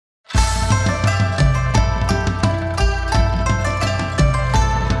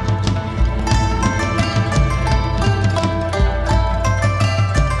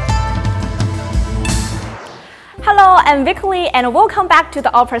I'm Vicky Lee and welcome back to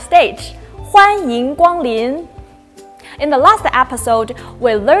the opera stage. 欢迎光临. In the last episode,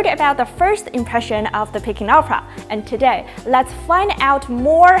 we learned about the first impression of the Peking Opera, and today, let's find out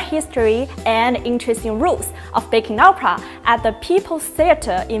more history and interesting rules of Peking Opera at the People's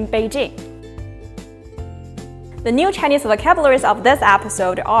Theater in Beijing. The new Chinese vocabularies of this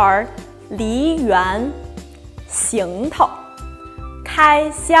episode are 梨园、行头、开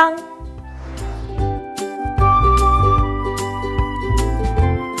箱。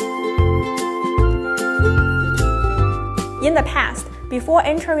In the past, before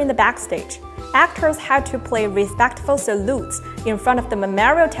entering the backstage, actors had to play respectful salutes in front of the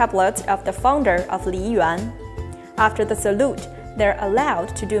memorial tablet of the founder of Li Yuan. After the salute, they're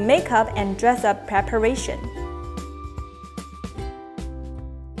allowed to do makeup and dress-up preparation.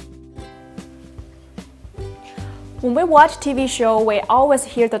 When we watch TV show, we always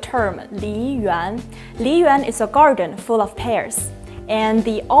hear the term Li Yuan. Li Yuan is a garden full of pears. And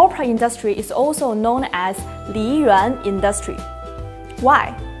the opera industry is also known as Li Yuan industry.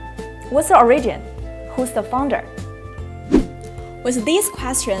 Why? What's the origin? Who's the founder? With these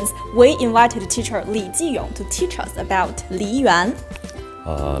questions, we invited teacher Li Jiyong to teach us about Li Yuan.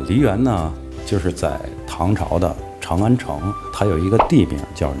 梨园呢，就是在唐朝的长安城，它有一个地名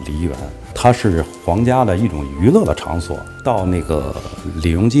叫梨园，它是皇家的一种娱乐的场所。到那个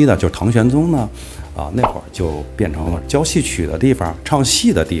李隆基的，就是唐玄宗呢。那会儿就变成了教戏曲的地方、唱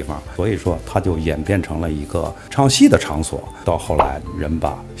戏的地方，所以说它就演变成了一个唱戏的场所。到后来，人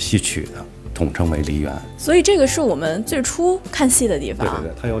把戏曲的统称为梨园。所以这个是我们最初看戏的地方。对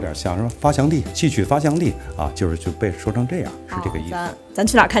对对，它有点像什么发祥地，戏曲发祥地啊，就被说成这样，是这个意思。咱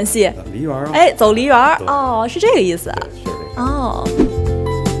去哪儿看戏？梨园啊。哎，走梨园哦，是这个意思。是这个。哦。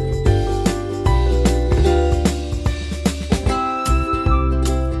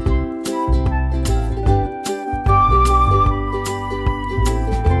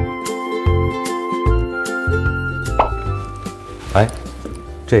哎，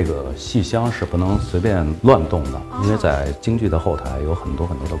这个戏箱是不能随便乱动的，因为在京剧的后台有很多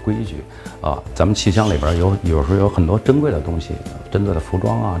的规矩啊。咱们戏箱里边有时候有很多珍贵的东西，针对的服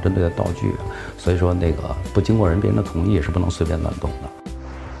装啊，针对的道具，所以说那个不经过别人的同意是不能随便乱动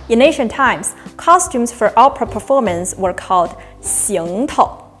的。In ancient times, costumes for opera performance were called 行头.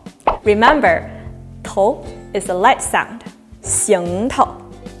 Remember, 头 is a light sound. 行头。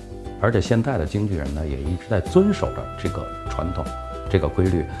而且现在的京剧人呢，也一直在遵守着这个传统、这个规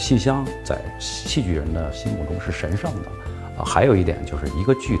律。戏箱在戏剧人的心目中是神圣的。还有一点就是一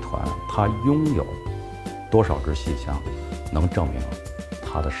个剧团它拥有多少只戏箱，能证明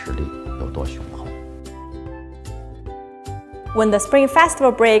它的实力有多雄厚。When the Spring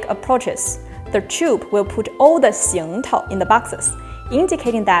Festival break approaches, the troupe will put all the 行头 in the boxes,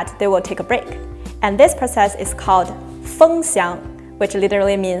 indicating that they will take a break. And this process is called 封箱, which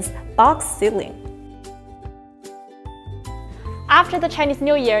literally means box sealing. After the Chinese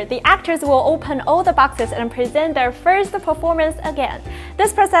New Year, the actors will open all the boxes and present their first performance again.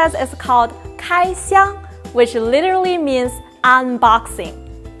 This process is called 开箱, which literally means unboxing.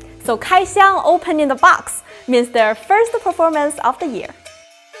 So 开箱, opening the box, means their first performance of the year.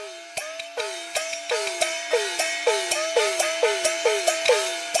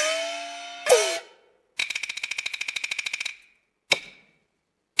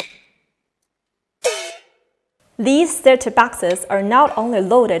 These theater boxes are not only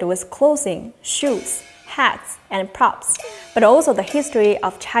loaded with clothing, shoes, hats, and props, but also the history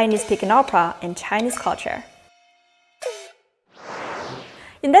of Chinese Peking Opera and Chinese culture.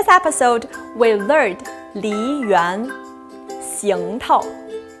 In this episode, we learned 梨园、行头、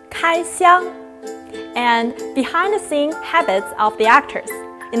开箱, and behind-the-scene habits of the actors.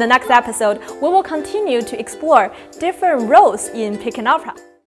 In the next episode, we will continue to explore different roles in Peking Opera.